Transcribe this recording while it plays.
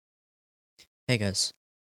Hey guys.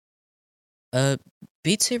 Uh,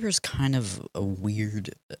 Beat Saber is kind of a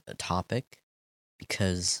weird topic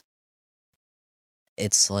because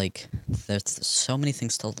it's like there's so many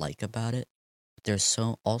things to like about it. There's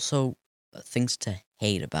so also things to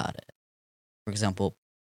hate about it. For example,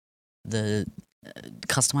 the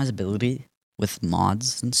customizability with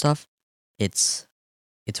mods and stuff. It's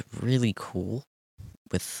it's really cool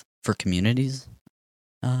with for communities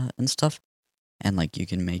and stuff. And like you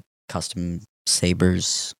can make custom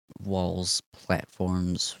sabers, walls,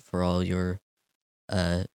 platforms for all your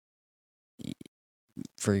uh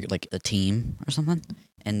for like a team or something.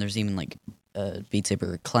 And there's even like Beat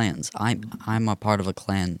Saber clans. I'm a part of a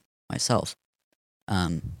clan myself.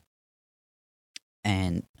 Um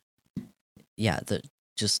and yeah, the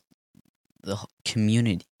just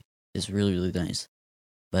community is really nice.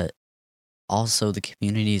 But also uh, the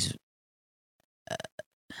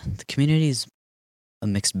community's a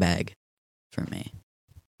mixed bag for me,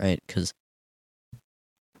 right? Cuz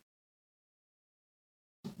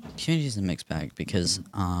community is a mixed bag because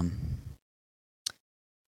on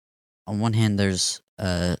one hand there's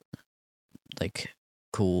like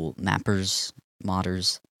cool mappers,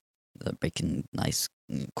 modders that making nice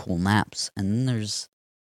cool maps, and then there's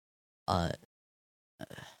uh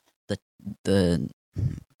the the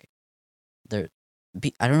there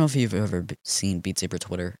I don't know if you've ever seen Beat Saber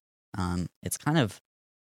Twitter. It's kind of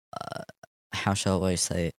uh how shall I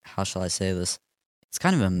say this? It's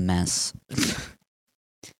kind of a mess.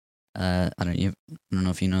 I don't know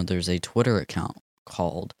if you know there's a Twitter account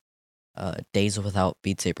called Days Without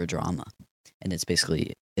Beat Saber Drama, and it's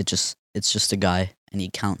basically it's just a guy, and he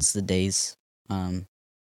counts the days. Um,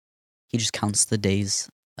 he just counts the days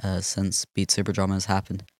since Beat Saber Drama has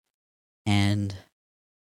happened, and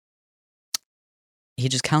he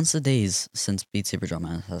just counts the days since Beat Saber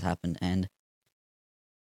Drama has happened, and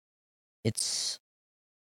it's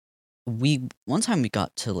one time we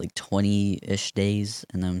got to like 20-ish days,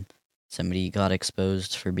 and then somebody got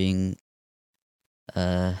exposed for being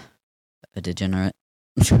uh a degenerate.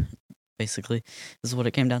 Basically, this is what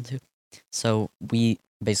it came down to. So we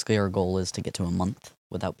basically our goal is to get to a month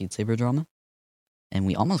without Beat Saber Drama, and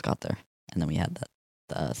we almost got there, and then we had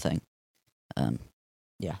that thing. Um,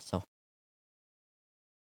 yeah, so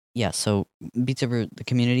so Beat Saber, the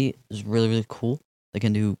community is really cool. They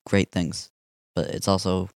can do great things, but it's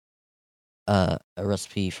also a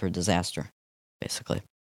recipe for disaster, basically.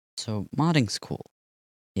 So modding's cool.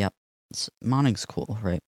 Yep, modding's cool,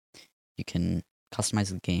 right? You can customize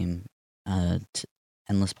the game to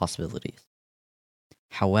endless possibilities.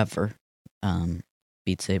 However,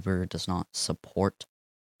 Beat Saber does not support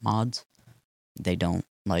mods. They don't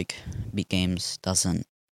like Beat Games doesn't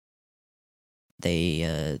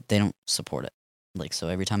they don't support it. Like so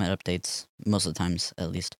every time it updates, most of the times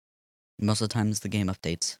at least, most of the times the game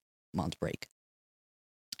updates, mods break.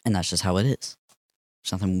 And that's just how it is.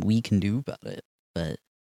 There's nothing we can do about it. But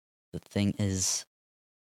the thing is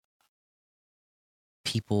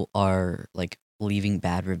people are like leaving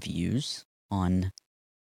bad reviews on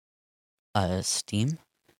Steam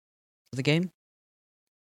for the game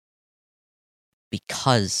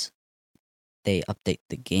because they update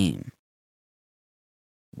the game,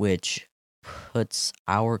 which puts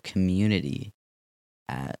our community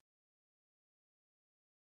at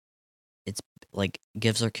it's like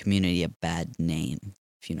gives our community a bad name,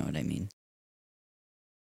 if you know what I mean.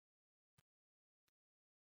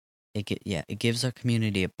 It gives our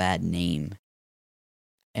community a bad name,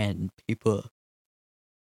 and people.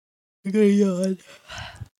 I'm gonna yawn.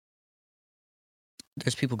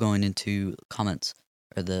 There's people going into comments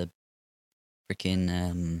or the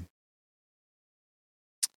freaking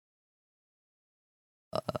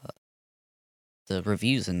uh the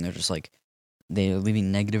reviews, and they're just like they're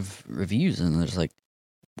leaving negative reviews, and they're just like,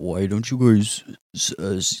 why don't you guys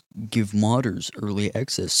give modders early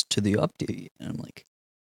access to the update? And I'm like,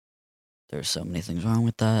 there's so many things wrong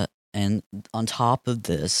with that. And on top of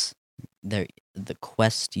this, the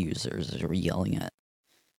Quest users are yelling at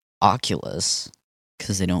Oculus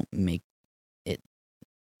because they don't make it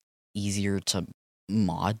easier to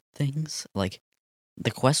mod things. Like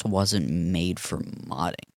the Quest wasn't made for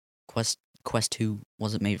modding. Quest 2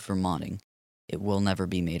 wasn't made for modding. It will never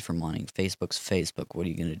be made for modding. Facebook's Facebook. What are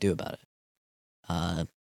you gonna do about it? Uh,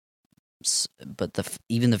 but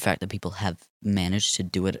even the fact that people have managed to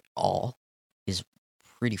do it at all is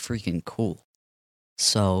pretty freaking cool.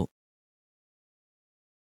 So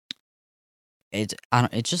it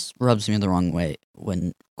just rubs me the wrong way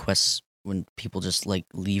when people just like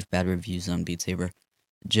leave bad reviews on Beat Saber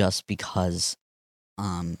just because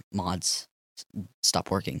mods stop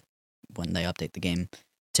working when they update the game.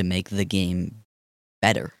 to make the game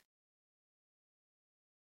better.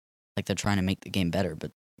 Like they're trying to make the game better,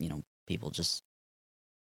 but people just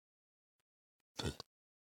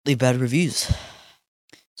leave bad reviews.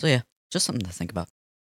 So yeah, just something to think about.